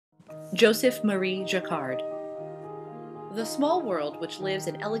Joseph Marie Jacquard. The small world which lives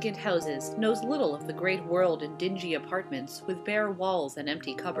in elegant houses knows little of the great world in dingy apartments with bare walls and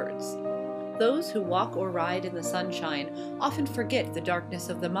empty cupboards. Those who walk or ride in the sunshine often forget the darkness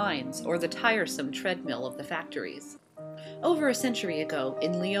of the mines or the tiresome treadmill of the factories. Over a century ago,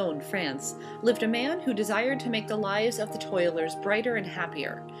 in Lyon, France, lived a man who desired to make the lives of the toilers brighter and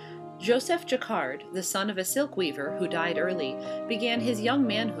happier. Joseph Jacquard, the son of a silk weaver who died early, began his young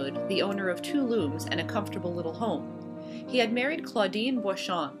manhood the owner of 2 looms and a comfortable little home. He had married Claudine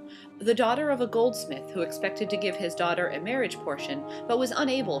Boischon, the daughter of a goldsmith who expected to give his daughter a marriage portion, but was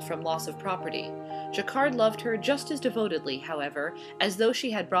unable from loss of property. Jacquard loved her just as devotedly, however, as though she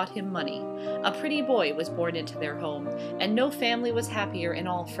had brought him money. A pretty boy was born into their home, and no family was happier in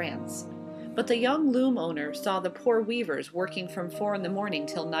all France. But the young loom owner saw the poor weavers working from 4 in the morning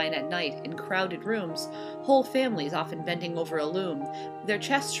till 9 at night in crowded rooms, whole families often bending over a loom, their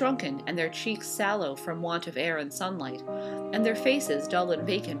chests shrunken and their cheeks sallow from want of air and sunlight, and their faces dull and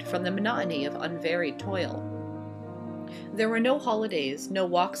vacant from the monotony of unvaried toil. There were no holidays, no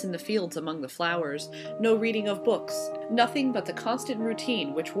walks in the fields among the flowers, no reading of books, nothing but the constant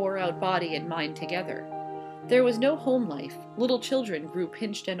routine which wore out body and mind together. There was no home life, little children grew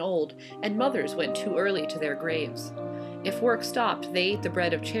pinched and old, and mothers went too early to their graves. If work stopped, they ate the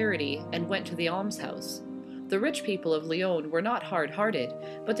bread of charity and went to the almshouse. The rich people of Lyon were not hard-hearted,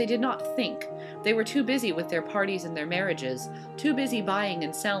 but they did not think. They were too busy with their parties and their marriages, too busy buying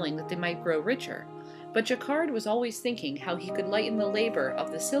and selling that they might grow richer. But Jacquard was always thinking how he could lighten the labor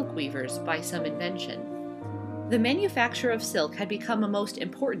of the silk weavers by some invention. The manufacture of silk had become a most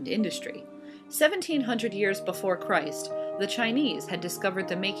important industry. 1700 years before Christ, the Chinese had discovered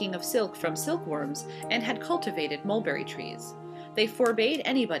the making of silk from silkworms and had cultivated mulberry trees. They forbade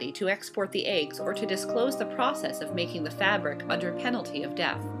anybody to export the eggs or to disclose the process of making the fabric under penalty of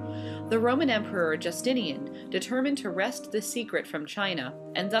death. The Roman Emperor Justinian determined to wrest this secret from China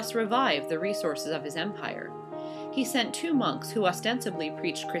and thus revive the resources of his empire. He sent 2 monks who ostensibly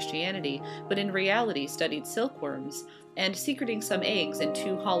preached Christianity, but in reality studied silkworms, and secreting some eggs in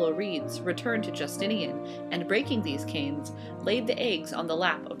 2 hollow reeds, returned to Justinian, and breaking these canes, laid the eggs on the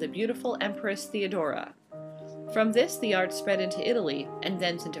lap of the beautiful Empress Theodora. From this the art spread into Italy, and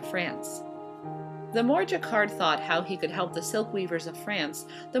thence into France. The more Jacquard thought how he could help the silk weavers of France,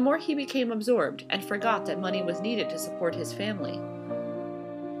 the more he became absorbed, and forgot that money was needed to support his family.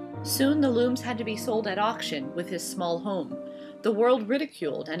 Soon the looms had to be sold at auction with his small home. The world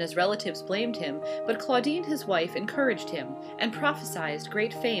ridiculed and his relatives blamed him, but Claudine, his wife, encouraged him and prophesied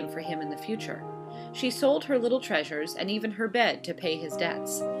great fame for him in the future. She sold her little treasures and even her bed to pay his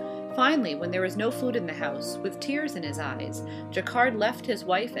debts. Finally, when there was no food in the house, with tears in his eyes, Jacquard left his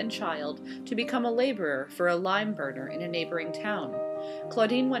wife and child to become a laborer for a lime burner in a neighboring town.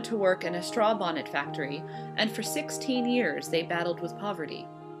 Claudine went to work in a straw bonnet factory, and for 16 years they battled with poverty.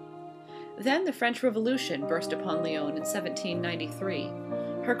 Then the French Revolution burst upon Lyon in 1793.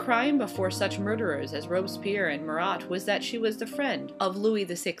 Her crime before such murderers as Robespierre and Marat was that she was the friend of Louis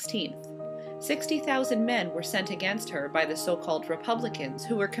XVI. 60,000 men were sent against her by the so-called Republicans,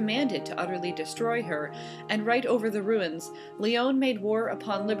 who were commanded to utterly destroy her and write over the ruins, "Lyon made war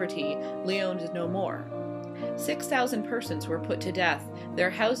upon liberty, Lyon is no more." 6,000 persons were put to death,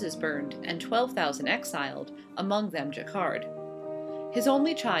 their houses burned, and 12,000 exiled, among them Jacquard. His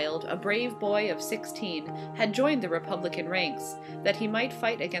only child, a brave boy of 16, had joined the Republican ranks, that he might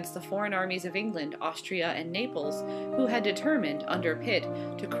fight against the foreign armies of England, Austria, and Naples, who had determined, under Pitt,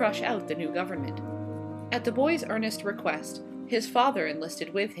 to crush out the new government. At the boy's earnest request, his father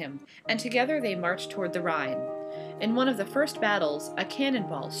enlisted with him, and together they marched toward the Rhine. In one of the first battles, a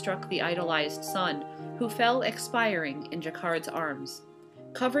cannonball struck the idolized son, who fell expiring in Jacquard's arms.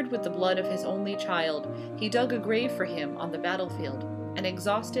 Covered with the blood of his only child, he dug a grave for him on the battlefield, and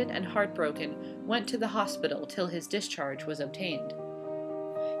exhausted and heartbroken, went to the hospital till his discharge was obtained.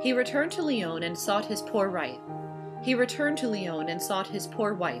 He returned to Lyon and sought his poor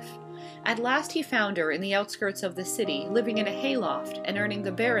wife. At last he found her in the outskirts of the city, living in a hayloft and earning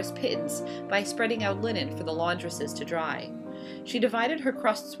the barest pittance by spreading out linen for the laundresses to dry. She divided her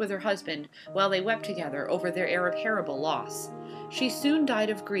crusts with her husband, while they wept together over their irreparable loss. She soon died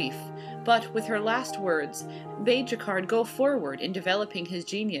of grief, but, with her last words, bade Jacquard go forward in developing his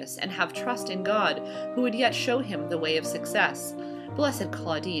genius and have trust in God, who would yet show him the way of success. Blessed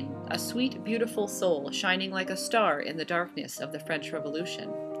Claudine, a sweet, beautiful soul, shining like a star in the darkness of the French Revolution.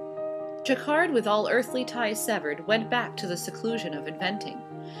 Jacquard, with all earthly ties severed, went back to the seclusion of inventing.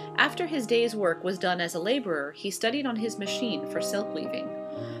 After his day's work was done as a laborer, he studied on his machine for silk weaving.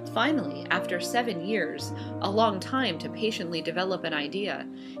 Finally, after 7 years, a long time to patiently develop an idea,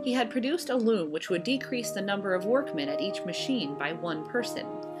 he had produced a loom which would decrease the number of workmen at each machine by 1 person.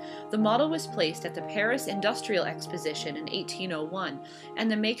 The model was placed at the Paris Industrial Exposition in 1801, and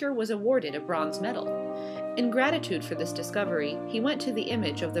the maker was awarded a bronze medal. In gratitude for this discovery, he went to the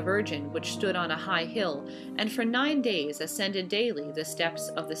image of the Virgin which stood on a high hill, and for 9 days ascended daily the steps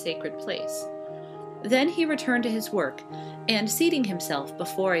of the sacred place. Then he returned to his work, and seating himself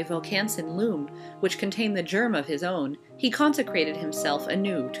before a Vaucanson loom, which contained the germ of his own, he consecrated himself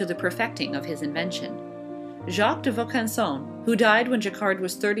anew to the perfecting of his invention. Jacques de Vaucanson, who died when Jacquard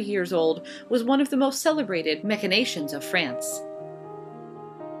was 30 years old, was one of the most celebrated mechanicians of France.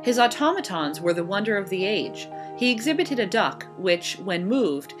 His automatons were the wonder of the age. He exhibited a duck, which, when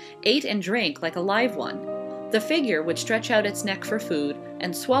moved, ate and drank like a live one. The figure would stretch out its neck for food,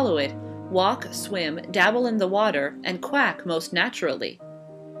 and swallow it, walk, swim, dabble in the water, and quack most naturally.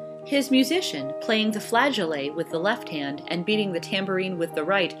 His musician, playing the flageolet with the left hand and beating the tambourine with the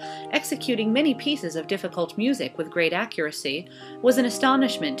right, executing many pieces of difficult music with great accuracy, was an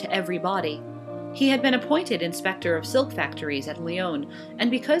astonishment to every body. He had been appointed inspector of silk factories at Lyons, and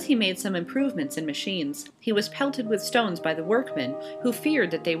because he made some improvements in machines, he was pelted with stones by the workmen, who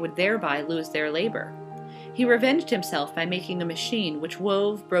feared that they would thereby lose their labor. He revenged himself by making a machine which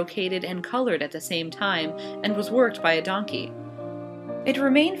wove, brocaded, and colored at the same time, and was worked by a donkey. It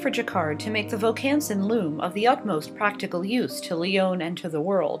remained for Jacquard to make the Vaucanson loom of the utmost practical use to Lyons and to the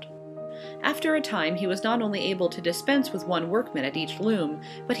world. After a time he was not only able to dispense with 1 workman at each loom,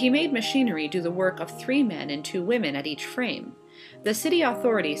 but he made machinery do the work of 3 men and 2 women at each frame. The city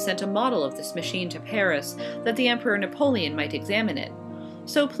authorities sent a model of this machine to Paris, that the Emperor Napoleon might examine it.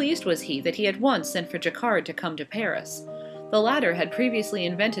 So pleased was he that he at once sent for Jacquard to come to Paris. The latter had previously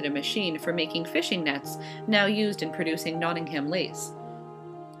invented a machine for making fishing nets, now used in producing Nottingham lace.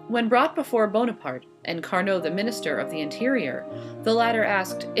 When brought before Bonaparte, and Carnot the Minister of the Interior, the latter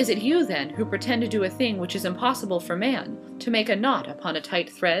asked, "Is it you, then, who pretend to do a thing which is impossible for man, to make a knot upon a tight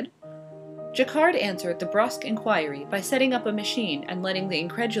thread?" Jacquard answered the brusque inquiry by setting up a machine and letting the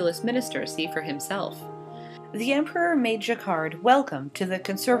incredulous minister see for himself. The Emperor made Jacquard welcome to the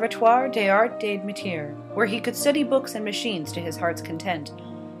Conservatoire des Arts et Métiers, where he could study books and machines to his heart's content,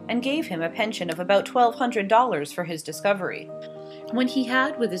 and gave him a pension of about $1,200 for his discovery. When he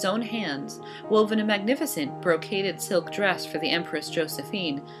had, with his own hands, woven a magnificent brocaded silk dress for the Empress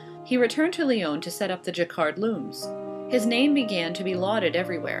Josephine, he returned to Lyons to set up the Jacquard looms. His name began to be lauded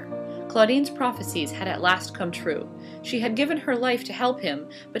everywhere. Claudine's prophecies had at last come true. She had given her life to help him,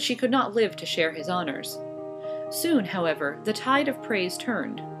 but she could not live to share his honors. Soon, however, the tide of praise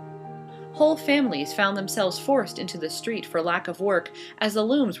turned. Whole families found themselves forced into the street for lack of work, as the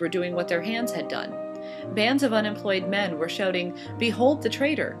looms were doing what their hands had done. Bands of unemployed men were shouting, "Behold the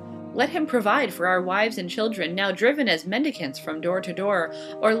traitor! Let him provide for our wives and children, now driven as mendicants from door to door,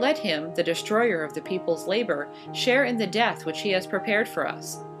 or let him, the destroyer of the people's labor, share in the death which he has prepared for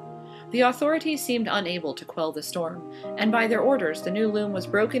us." The authorities seemed unable to quell the storm, and by their orders the new loom was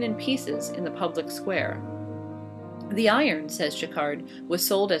broken in pieces in the public square. The iron, says Jacquard, was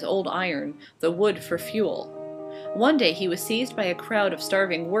sold as old iron, the wood for fuel. One day he was seized by a crowd of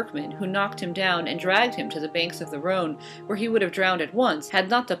starving workmen who knocked him down and dragged him to the banks of the Rhone, where he would have drowned at once had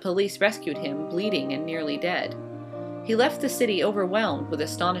not the police rescued him, bleeding and nearly dead. He left the city overwhelmed with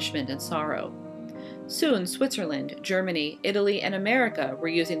astonishment and sorrow. Soon Switzerland, Germany, Italy, and America were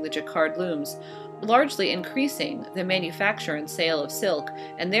using the Jacquard looms, largely increasing the manufacture and sale of silk,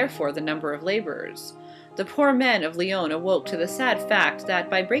 and therefore the number of laborers. The poor men of Lyons awoke to the sad fact that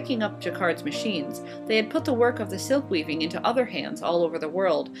by breaking up Jacquard's machines, they had put the work of the silk weaving into other hands all over the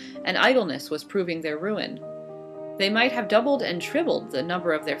world, and idleness was proving their ruin. They might have doubled and tripled the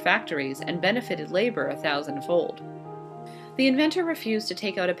number of their factories and benefited labor 1,000-fold. The inventor refused to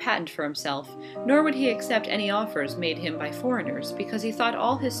take out a patent for himself, nor would he accept any offers made him by foreigners, because he thought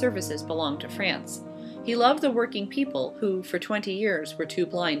all his services belonged to France. He loved the working people, who, for 20 years, were too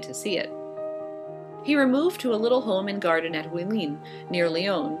blind to see it. He removed to a little home and garden at Ouillin, near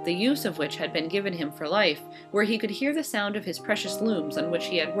Lyons, the use of which had been given him for life, where he could hear the sound of his precious looms on which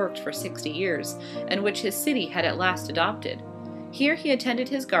he had worked for 60 years, and which his city had at last adopted. Here he attended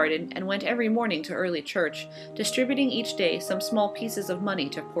his garden and went every morning to early church, distributing each day some small pieces of money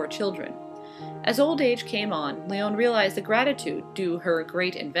to poor children. As old age came on, Lyons realized the gratitude due her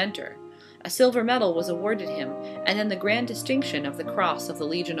great inventor. A silver medal was awarded him, and then the grand distinction of the Cross of the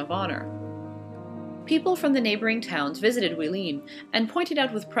Legion of Honor. People from the neighboring towns visited Ouillin, and pointed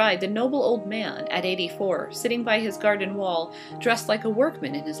out with pride the noble old man, at 84, sitting by his garden wall, dressed like a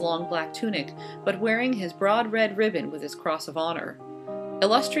workman in his long black tunic, but wearing his broad red ribbon with his cross of honor.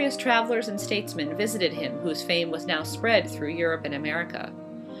 Illustrious travelers and statesmen visited him, whose fame was now spread through Europe and America.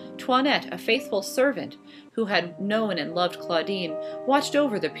 Toinette, a faithful servant who had known and loved Claudine, watched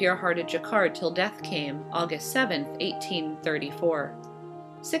over the pure-hearted Jacquard till death came, August 7, 1834.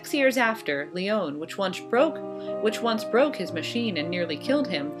 6 years after, Lyon, which once broke his machine and nearly killed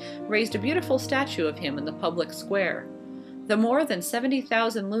him, raised a beautiful statue of him in the public square. The more than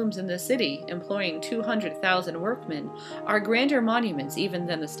 70,000 looms in the city, employing 200,000 workmen, are grander monuments even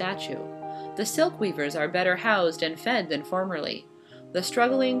than the statue. The silk weavers are better housed and fed than formerly. The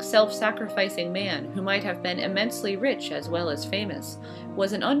struggling, self-sacrificing man, who might have been immensely rich as well as famous,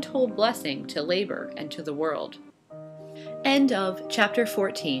 was an untold blessing to labor and to the world. End of Chapter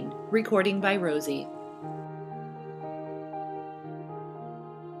 14. Recording by Rosie.